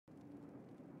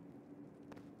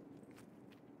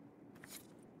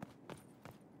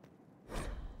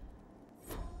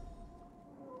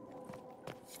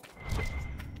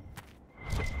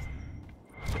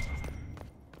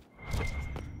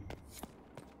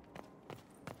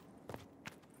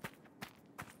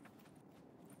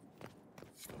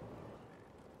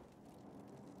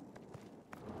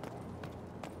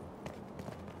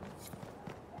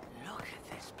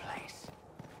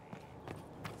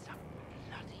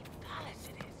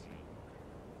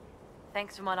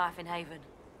Thanks for my life in Haven.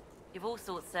 You've all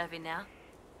sorts serving now.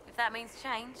 If that means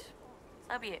change,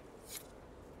 so be it.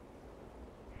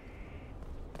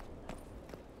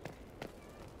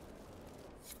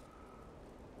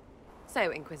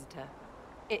 So, Inquisitor.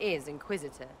 It is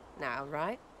Inquisitor now,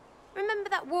 right? Remember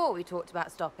that war we talked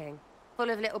about stopping? Full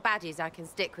of little baddies I can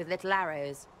stick with little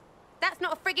arrows. That's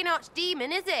not a friggin'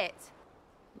 archdemon, is it?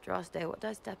 Droste, what did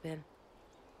I step in?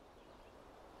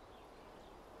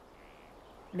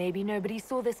 Maybe nobody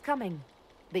saw this coming,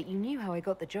 but you knew how I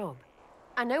got the job.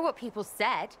 I know what people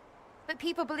said, but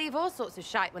people believe all sorts of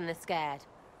shite when they're scared.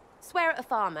 Swear at a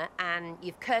farmer and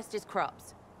you've cursed his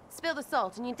crops. Spill the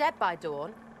salt and you're dead by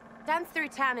dawn. Dance through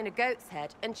town in a goat's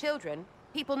head and children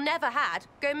people never had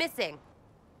go missing.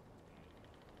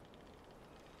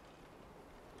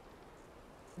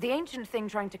 The ancient thing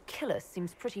trying to kill us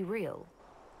seems pretty real.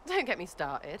 Don't get me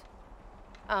started.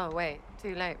 Oh, wait,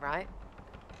 too late, right?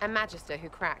 A magister who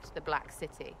cracked the Black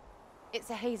City. It's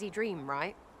a hazy dream,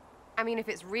 right? I mean, if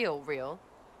it's real,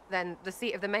 then the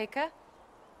seat of the Maker?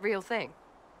 Real thing.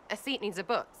 A seat needs a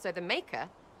book, so the Maker?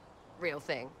 Real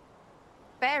thing.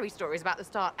 Fairy stories about the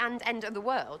start and end of the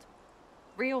world?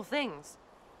 Real things.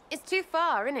 It's too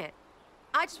far, innit?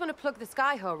 I just want to plug the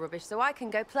Skyhole rubbish so I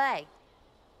can go play.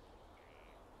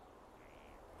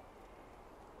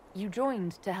 You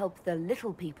joined to help the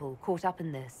little people caught up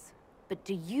in this. But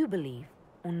do you believe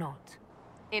or not?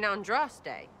 In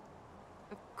Andraste?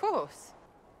 Of course.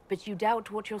 But you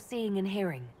doubt what you're seeing and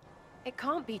hearing. It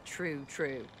can't be true.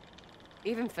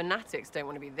 Even fanatics don't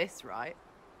want to be this right.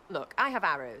 Look, I have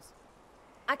arrows.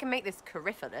 I can make this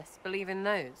Coryphalis believe in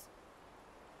those.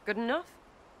 Good enough?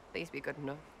 Please be good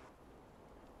enough.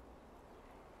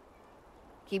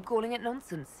 Keep calling it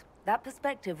nonsense. That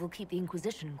perspective will keep the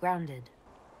Inquisition grounded.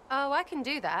 Oh, I can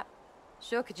do that.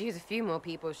 Sure could use a few more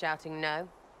people shouting no.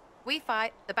 We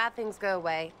fight, the bad things go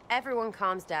away, everyone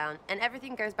calms down, and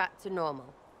everything goes back to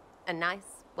normal. A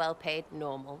nice, well-paid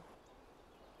normal.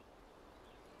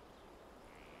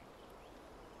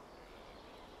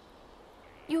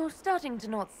 You're starting to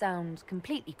not sound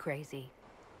completely crazy.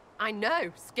 I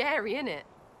know, scary, innit?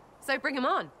 So bring 'em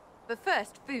on. But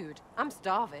first, food. I'm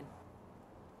starving.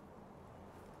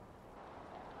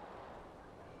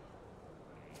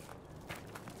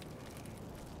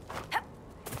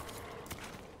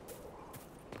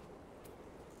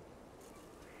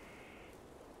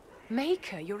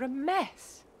 Maker, you're a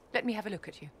mess. Let me have a look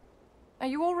at you. Are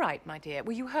you all right, my dear?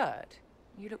 Were you hurt?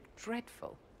 You look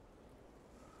dreadful.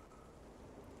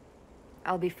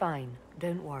 I'll be fine,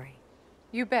 don't worry.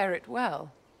 You bear it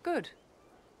well. Good.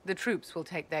 The troops will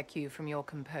take their cue from your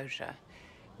composure.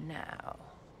 Now,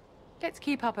 let's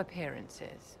keep up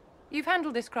appearances. You've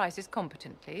handled this crisis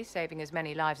competently, saving as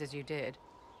many lives as you did.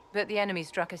 But the enemy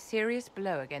struck a serious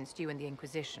blow against you and the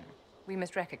Inquisition. We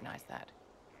must recognize that.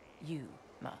 You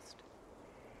must.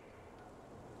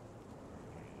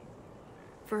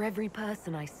 For every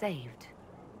person I saved,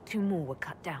 2 more were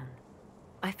cut down.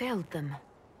 I failed them.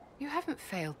 You haven't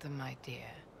failed them, my dear.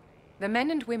 The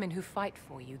men and women who fight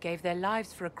for you gave their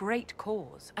lives for a great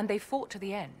cause, and they fought to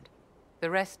the end. The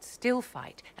rest still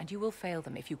fight, and you will fail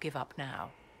them if you give up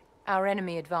now. Our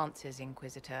enemy advances,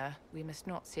 Inquisitor. We must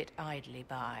not sit idly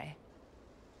by.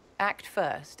 Act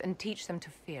first, and teach them to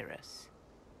fear us.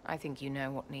 I think you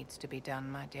know what needs to be done,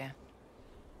 my dear.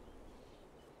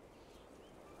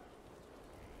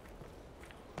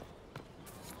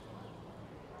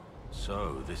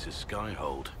 So, this is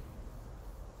Skyhold.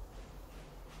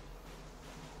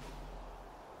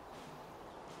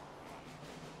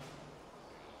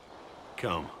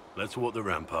 Come, let's walk the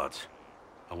ramparts.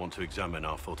 I want to examine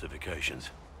our fortifications.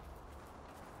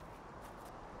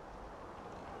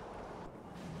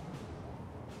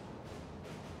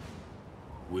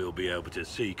 We'll be able to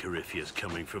see Corypheus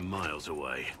coming from miles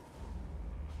away.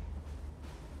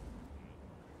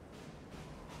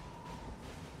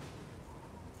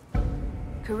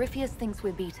 Corypheus thinks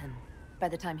we're beaten. By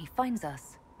the time he finds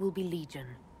us, we'll be legion.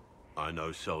 I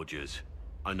know soldiers.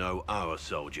 I know our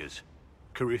soldiers.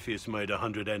 Corypheus made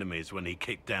 100 enemies when he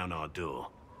kicked down our door.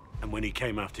 And when he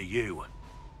came after you,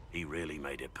 he really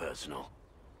made it personal.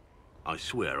 I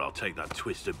swear I'll take that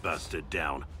twisted bastard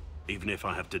down, even if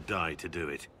I have to die to do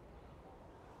it.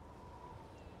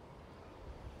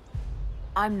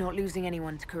 I'm not losing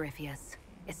anyone to Corypheus.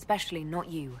 Especially not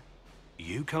you.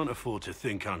 You can't afford to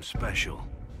think I'm special.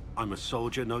 I'm a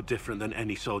soldier no different than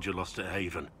any soldier lost at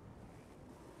Haven.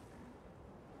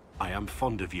 I am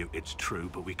fond of you, it's true,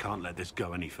 but we can't let this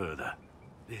go any further.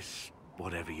 This,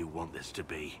 whatever you want this to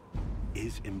be,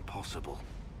 is impossible.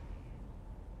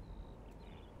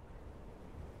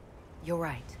 You're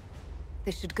right.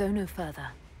 This should go no further.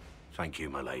 Thank you,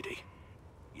 my lady.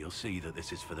 you'll see that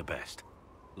this is for the best.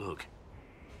 Look,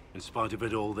 in spite of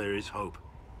it all, there is hope.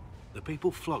 The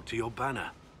people flock to your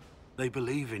banner. They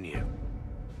believe in you.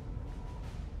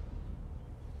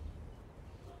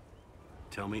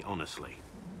 Tell me honestly,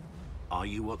 are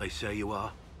you what they say you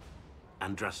are?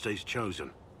 Andraste's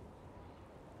chosen?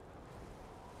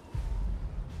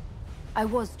 I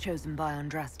was chosen by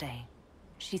Andraste.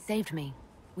 She saved me.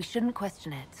 We shouldn't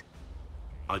question it.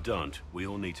 I don't. We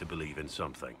all need to believe in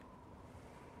something.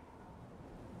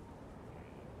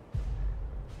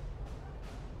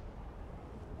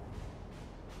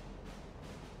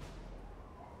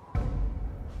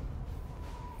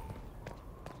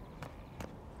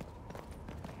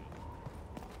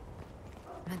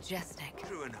 Majestic.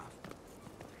 True enough.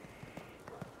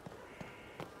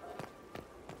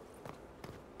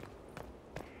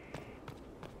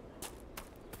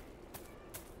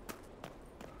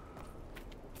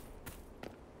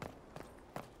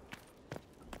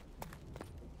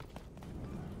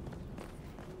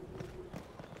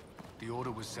 The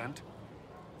order was sent?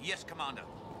 Yes, Commander.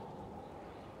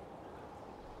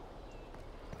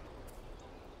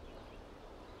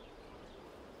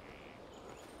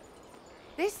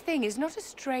 This thing is not a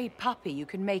stray puppy you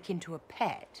can make into a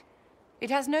pet.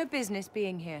 It has no business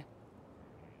being here.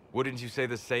 Wouldn't you say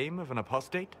the same of an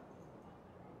apostate?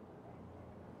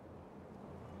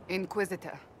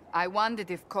 Inquisitor, I wondered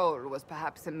if Cole was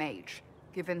perhaps a mage,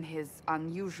 given his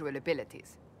unusual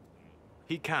abilities.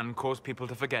 He can cause people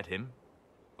to forget him,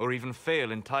 or even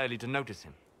fail entirely to notice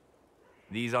him.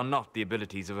 These are not the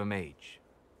abilities of a mage.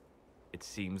 It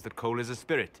seems that Cole is a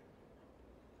spirit.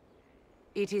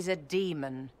 It is a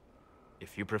demon.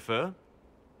 If you prefer,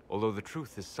 although the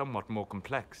truth is somewhat more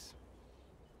complex.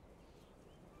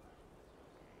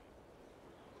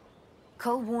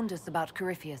 Cole warned us about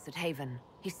Corypheus at Haven.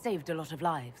 He saved a lot of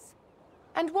lives.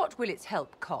 And what will its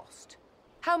help cost?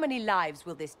 How many lives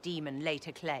will this demon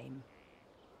later claim?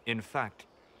 In fact,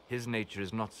 his nature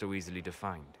is not so easily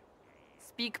defined.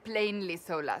 Speak plainly,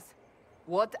 Solas.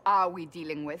 What are we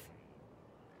dealing with?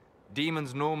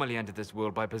 Demons normally enter this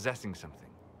world by possessing something.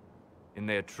 In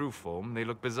their true form, they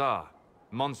look bizarre,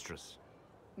 monstrous.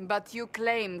 But you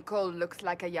claim Cole looks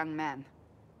like a young man.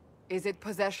 Is it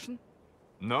possession?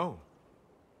 No.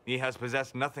 He has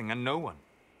possessed nothing and no one.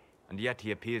 And yet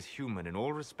he appears human in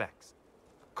all respects.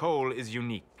 Cole is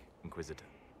unique, Inquisitor.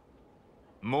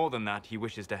 More than that, he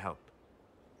wishes to help.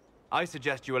 I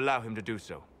suggest you allow him to do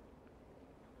so.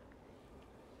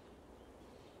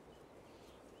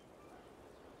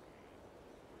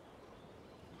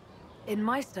 In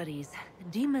my studies,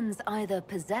 demons either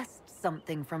possessed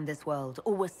something from this world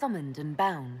or were summoned and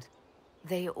bound.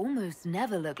 They almost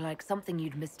never look like something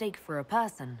you'd mistake for a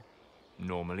person.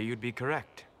 Normally you'd be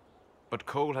correct. But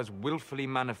Cole has willfully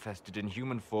manifested in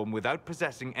human form without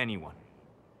possessing anyone.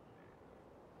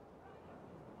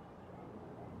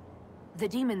 The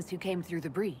demons who came through the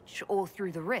breach or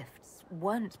through the rifts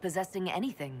weren't possessing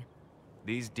anything.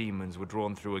 These demons were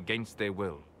drawn through against their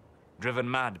will, driven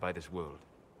mad by this world.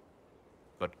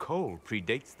 But Cole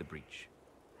predates the breach.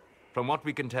 From what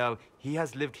we can tell, he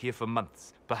has lived here for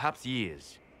months, perhaps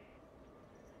years.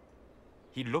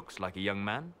 He looks like a young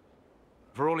man.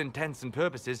 For all intents and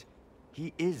purposes,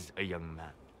 he is a young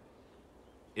man.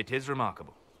 It is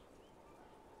remarkable.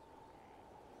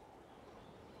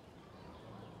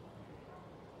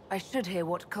 I should hear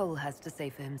what Cole has to say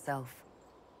for himself.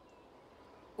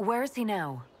 Where is he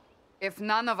now? If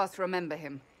none of us remember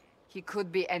him, he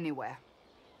could be anywhere.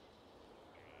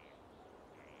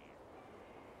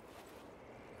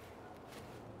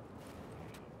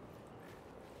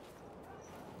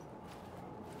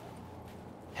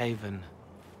 Haven.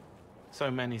 So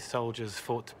many soldiers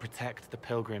fought to protect the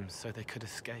pilgrims so they could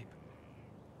escape.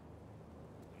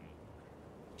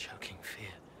 Choking fear.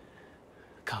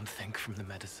 Can't think from the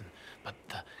medicine, but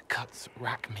the cuts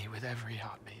rack me with every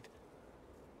heartbeat.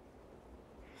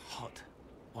 Hot,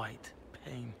 white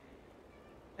pain.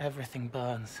 Everything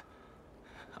burns.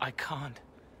 I can't.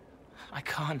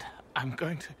 I'm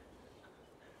going to...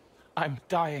 I'm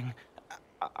dying.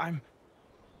 I'm...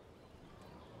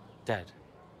 dead.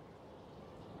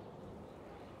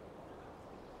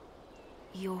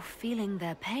 You're feeling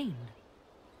their pain.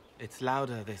 It's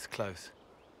louder this close,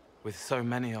 with so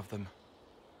many of them.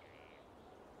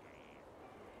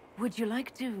 Would you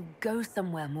like to go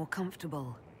somewhere more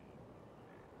comfortable?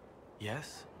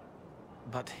 Yes,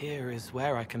 but here is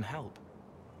where I can help.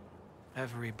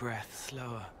 Every breath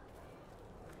slower,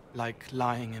 like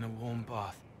lying in a warm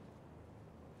bath,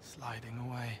 sliding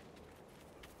away.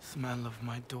 Smell of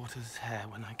my daughter's hair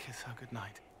when I kiss her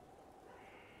goodnight.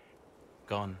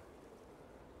 Gone.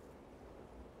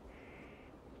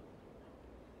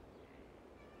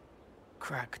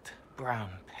 cracked brown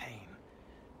pain.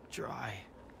 Dry,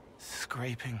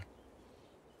 scraping,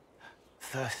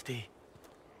 thirsty.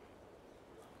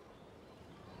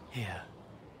 Here.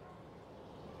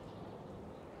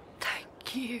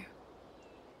 Thank you.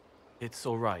 It's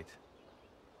all right.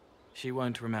 She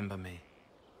won't remember me.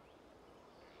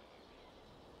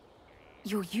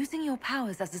 You're using your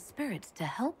powers as a spirit to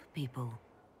help people.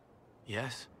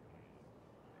 Yes?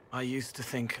 I used to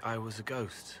think I was a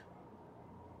ghost.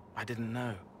 I didn't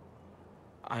know.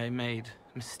 I made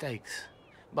mistakes,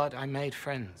 but I made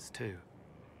friends too.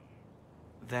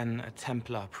 Then a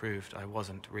Templar proved I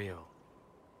wasn't real.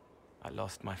 I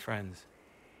lost my friends.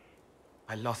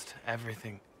 I lost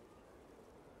everything.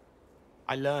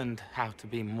 I learned how to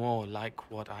be more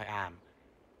like what I am.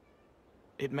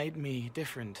 It made me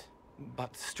different,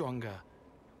 but stronger.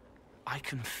 I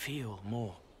can feel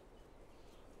more.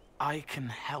 I can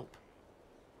help.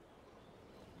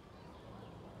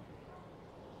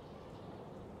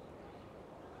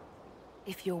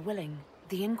 If you're willing,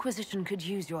 the Inquisition could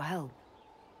use your help.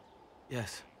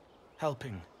 Yes,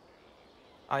 helping.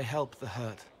 I help the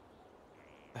hurt,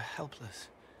 the helpless.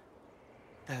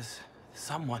 There's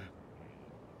someone.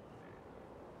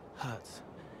 Hurts.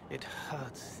 It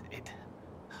hurts. It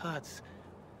hurts.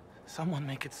 Someone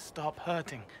make it stop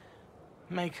hurting.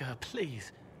 Make her,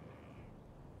 please.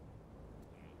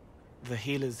 The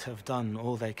healers have done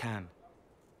all they can.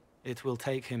 It will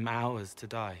take him hours to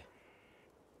die.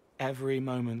 Every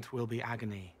moment will be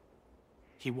agony.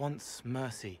 He wants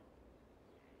mercy.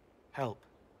 Help.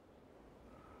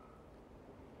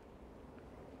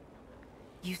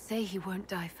 You say he won't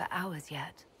die for hours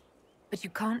yet, but you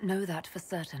can't know that for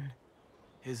certain.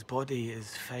 His body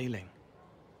is failing.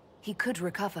 He could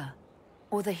recover,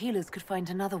 or the healers could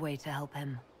find another way to help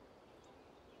him.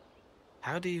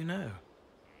 How do you know?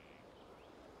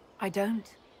 I don't,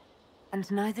 and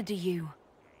neither do you.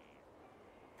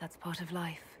 That's part of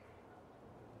life.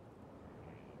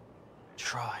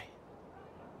 Try.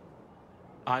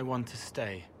 I want to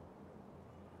stay.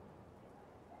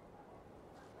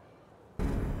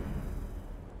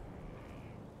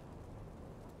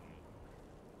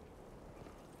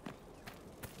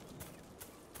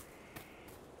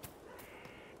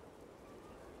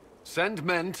 Send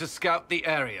men to scout the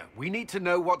area. We need to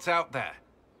know what's out there.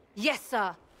 Yes,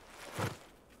 sir.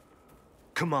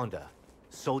 Commander,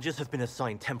 soldiers have been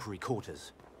assigned temporary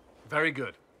quarters. Very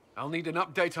good. I'll need an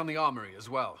update on the armory as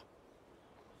well.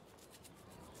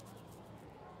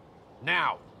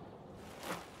 Now!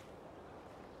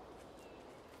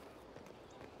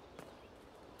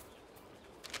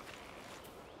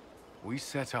 We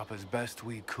set up as best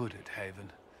we could at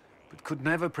Haven, but could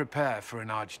never prepare for an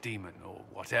archdemon, or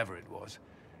whatever it was.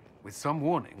 With some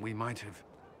warning, we might have...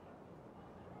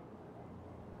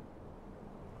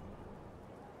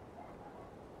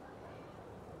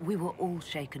 We were all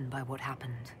shaken by what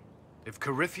happened. If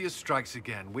Corypheus strikes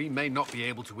again, we may not be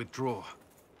able to withdraw.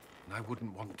 And I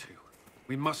wouldn't want to.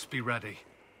 We must be ready.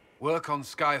 Work on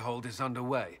Skyhold is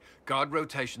underway. Guard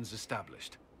rotations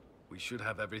established. We should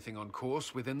have everything on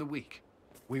course within the week.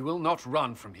 We will not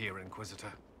run from here,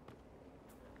 Inquisitor.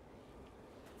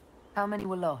 How many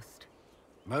were lost?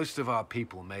 Most of our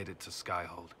people made it to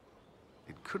Skyhold.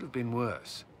 It could have been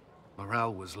worse.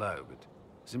 Morale was low, but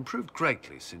it's improved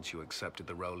greatly since you accepted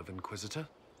the role of Inquisitor.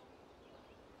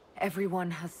 Everyone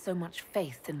has so much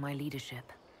faith in my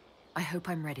leadership. I hope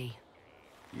I'm ready.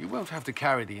 You won't have to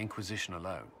carry the Inquisition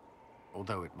alone,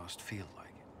 although it must feel like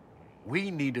it.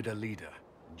 We needed a leader,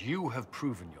 and you have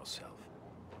proven yourself.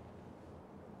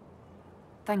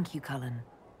 Thank you, Cullen.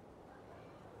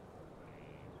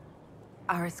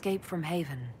 Our escape from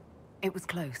Haven, it was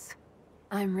close.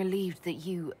 I'm relieved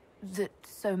that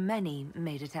so many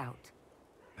made it out.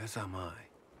 As am I.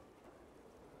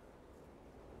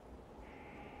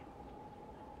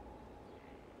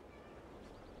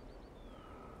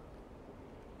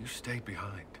 You stayed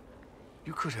behind.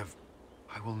 You could have...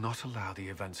 I will not allow the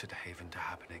events at Haven to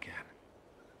happen again.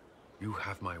 You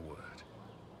have my word.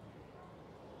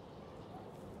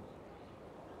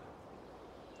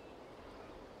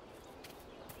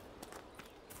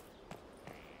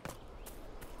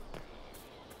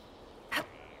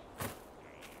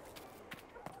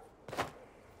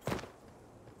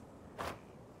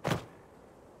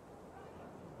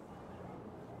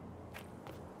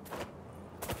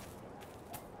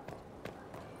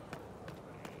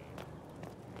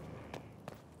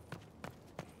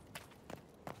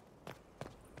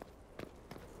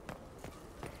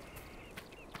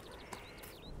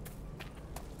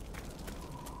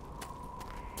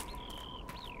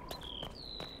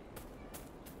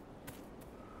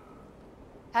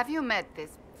 Have you met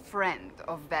this friend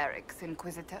of Varric's,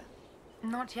 Inquisitor?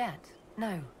 Not yet,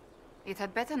 no. It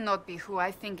had better not be who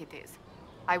I think it is.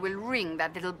 I will wring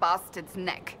that little bastard's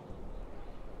neck.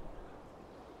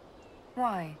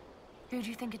 Why? Who do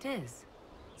you think it is?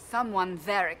 Someone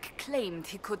Varric claimed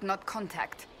he could not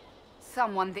contact.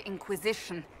 Someone the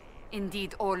Inquisition,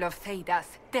 indeed all of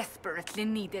Thedas, desperately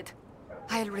needed.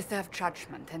 I'll reserve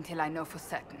judgment until I know for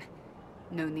certain.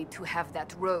 No need to have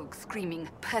that rogue screaming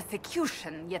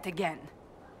persecution yet again.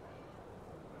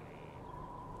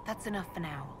 That's enough for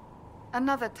now.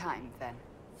 Another time, then.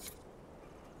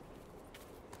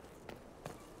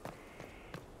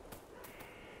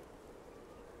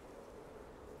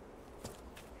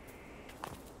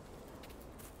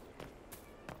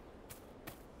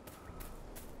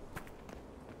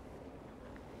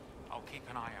 I'll keep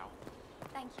an eye out.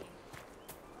 Thank you.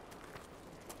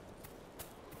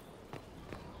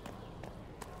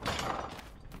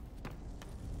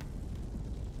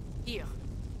 Here.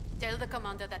 Tell the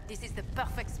commander that this is the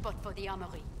perfect spot for the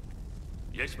armory.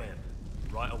 Yes, ma'am.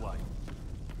 Right away.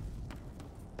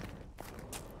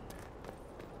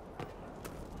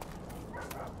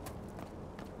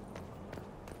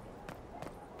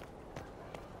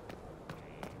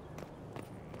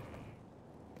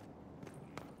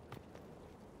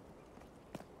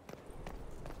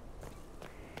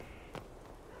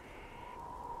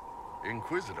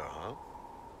 Inquisitor, huh?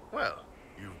 Well,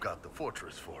 you've got the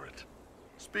fortress for it.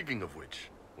 Speaking of which,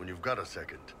 when you've got a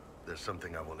second, there's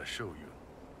something I want to show you.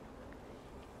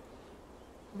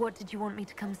 What did you want me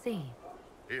to come see?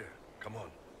 Here, come on.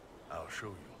 I'll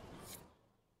show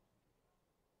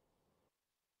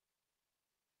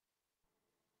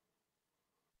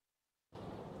you.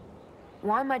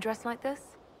 Why am I dressed like this?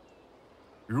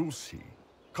 You'll see.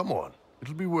 Come on.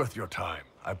 It'll be worth your time,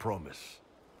 I promise.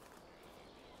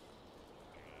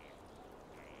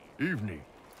 Evening.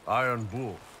 Iron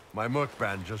Bull. My merc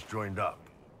band just joined up.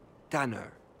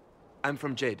 Tanner. I'm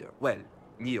from Jader. Well,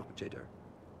 near Jader.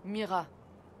 Mira.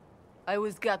 I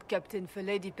was guard captain for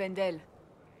Lady Pendel.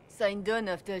 Signed on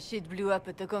after shit blew up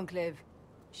at the Conclave.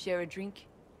 Share a drink?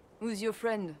 Who's your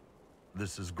friend?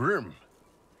 This is Grim.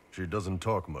 She doesn't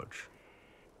talk much.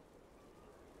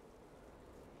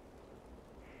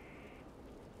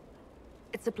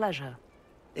 It's a pleasure.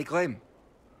 Hey, Grim.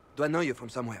 Do I know you from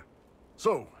somewhere?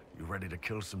 So, you ready to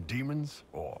kill some demons?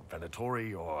 Or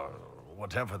Venatori? Or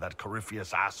whatever that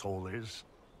Corypheus asshole is?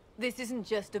 This isn't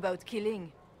just about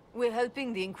killing. We're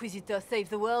helping the Inquisitor save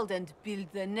the world and build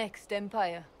the next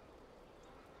empire.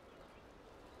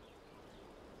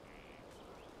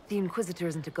 The Inquisitor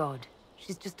isn't a god.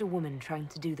 She's just a woman trying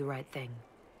to do the right thing.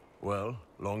 Well,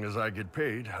 long as I get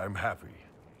paid, I'm happy.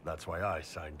 That's why I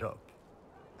signed up.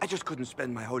 I just couldn't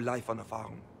spend my whole life on a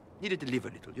farm. Needed to live a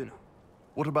little, you know.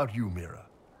 What about you, Mira?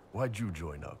 Why'd you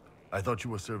join up? I thought you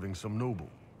were serving some noble.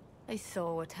 I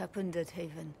saw what happened at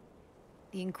Haven.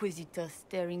 The Inquisitor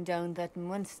staring down that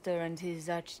monster and his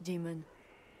archdemon.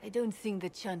 I don't sing the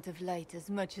chant of light as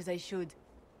much as I should.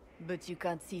 But you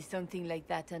can't see something like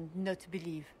that and not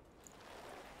believe.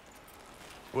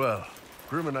 Well,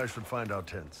 Grim and I should find our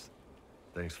tents.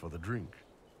 Thanks for the drink.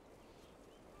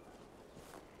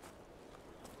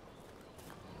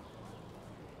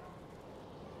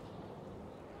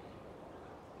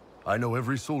 I know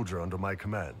every soldier under my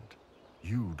command.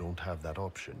 You don't have that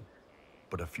option,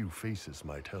 but a few faces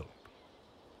might help.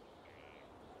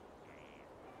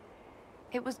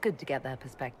 It was good to get their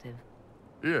perspective.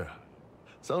 Yeah.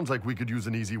 Sounds like we could use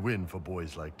an easy win for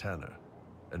boys like Tanner.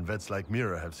 And vets like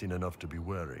Mira have seen enough to be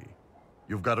wary.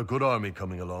 You've got a good army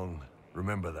coming along.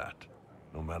 Remember that,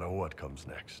 no matter what comes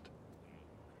next.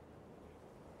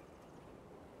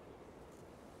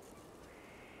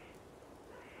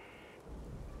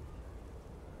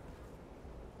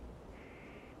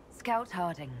 Scout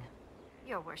Harding.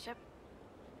 Your worship.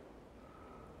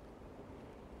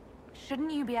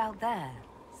 Shouldn't you be out there,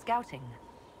 scouting?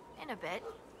 In a bit.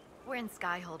 We're in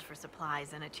Skyhold for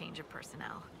supplies and a change of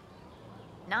personnel.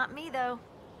 Not me, though.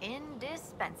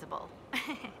 Indispensable.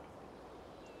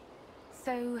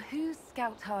 So, who's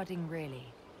Scout Harding,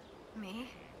 really? Me?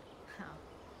 Oh,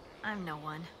 I'm no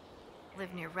one.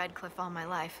 Lived near Redcliffe all my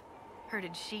life.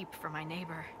 Herded sheep for my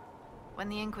neighbor. When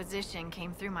the Inquisition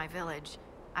came through my village,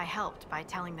 I helped by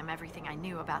telling them everything I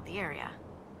knew about the area.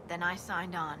 Then I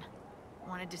signed on.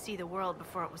 Wanted to see the world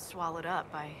before it was swallowed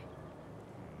up by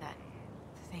that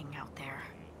thing out there.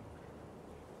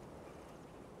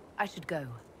 I should go.